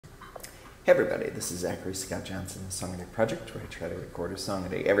Hey everybody, this is Zachary, Scott Johnson, the Song a Day Project, where I try to record a song a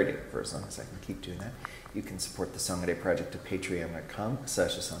day every day for as long as I can keep doing that. You can support the Song a Day Project at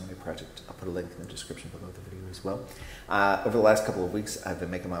patreon.com/thesongaday project. I'll put a link in the description below the video as well. Over the last couple of weeks, I've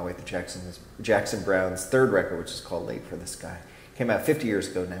been making my way through Jackson Browne's third record, which is called Late for the Sky. Came out 50 years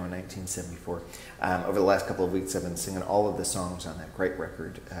ago now in 1974. Over the last couple of weeks, I've been singing all of the songs on that great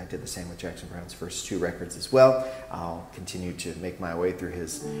record. I did the same with Jackson Browne's first two records as well. I'll continue to make my way through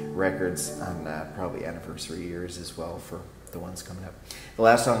his records on probably anniversary years as well for the ones coming up. The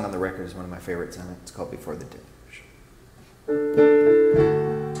last song on the record is one of my favorites on it. It's called Before the Deluge.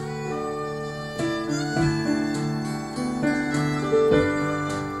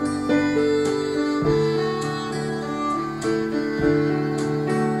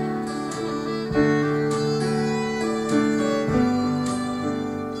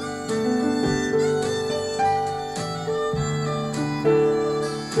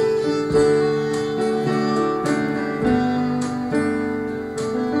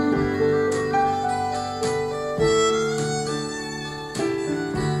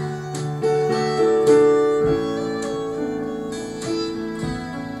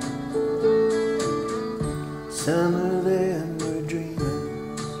 Some of them were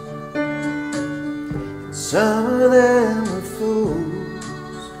dreamers, and some of them were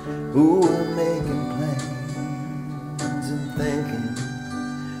fools who were making plans and thinking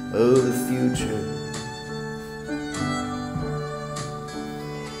of the future.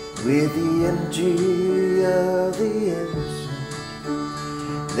 With the energy of the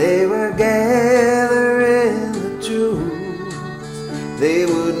innocent, they were gathering the tools they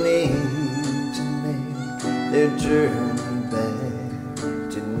would need their journey back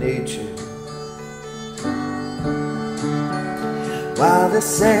to nature. While the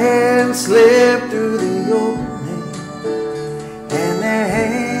sand slipped through the opening and their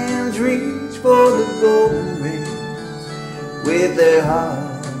hands reached for the golden rings, with their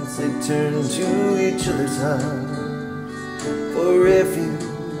hearts they turned to each other's arms for refuge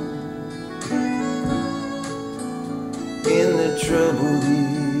in the troubled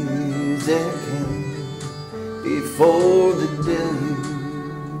years that came before the deluge.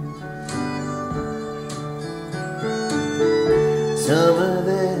 Some of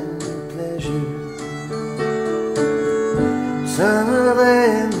them were pleasure, some of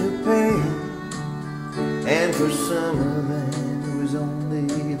them were pain, and for some of them it was only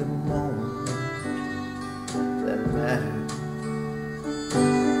the moment that mattered.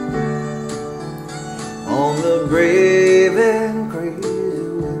 On the brave and crazy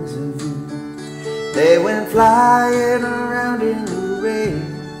wings of youth, they went flying around in the rain,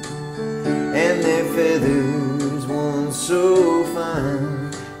 and their feathers, once so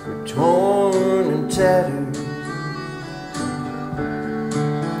fine, were torn and tattered.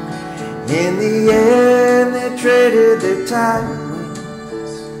 In the end, they traded their tired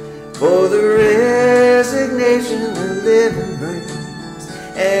wings for the resignation that living brings,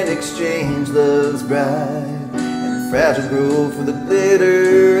 and exchanged love's bright and fragile growth for the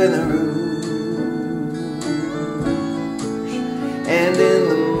glitter and the rouge. And in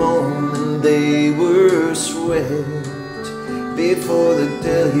the moment they were swept before the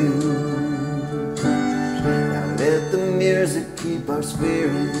deluge. Now let the music keep our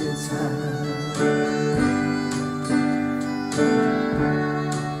spirits high.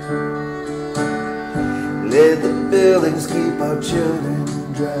 Let the buildings keep our children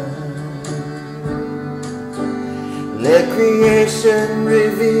dry. Let creation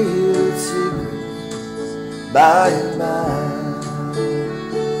reveal its secrets by and by.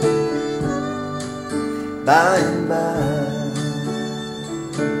 By and by,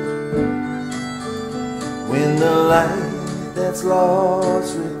 when the light that's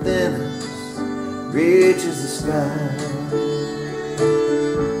lost within us reaches the sky.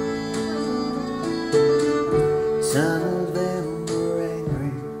 Some of them were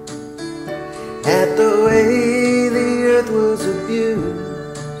angry at the way the earth was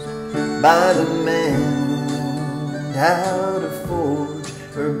abused by the man who learned how to forge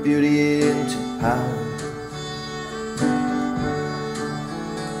her beauty into power.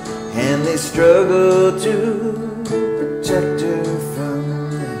 And they struggle to protect her from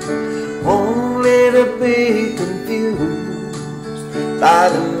it, only to be confused by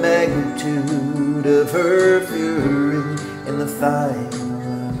the magnitude of her fury in the final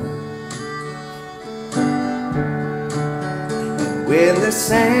hour. And when the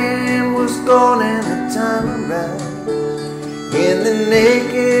sand was gone and the time arrived, in the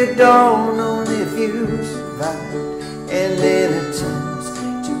naked dawn only a few survived, and in attempts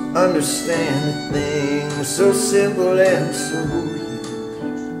to understand a thing so simple and so huge,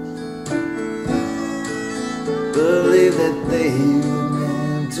 believe that they were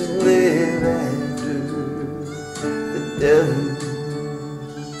meant to live after the deluge.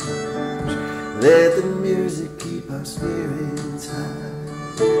 Let the music keep our spirits high.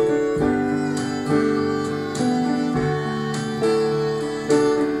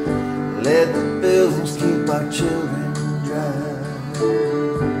 Let the buildings keep our children dry.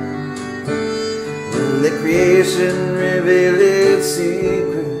 Let creation reveal its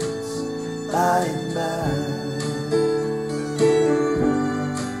secrets by and by.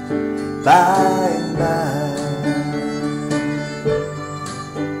 By and by.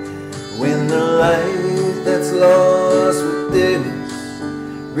 When the light that's lost within us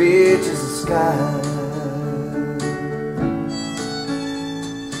reaches the sky,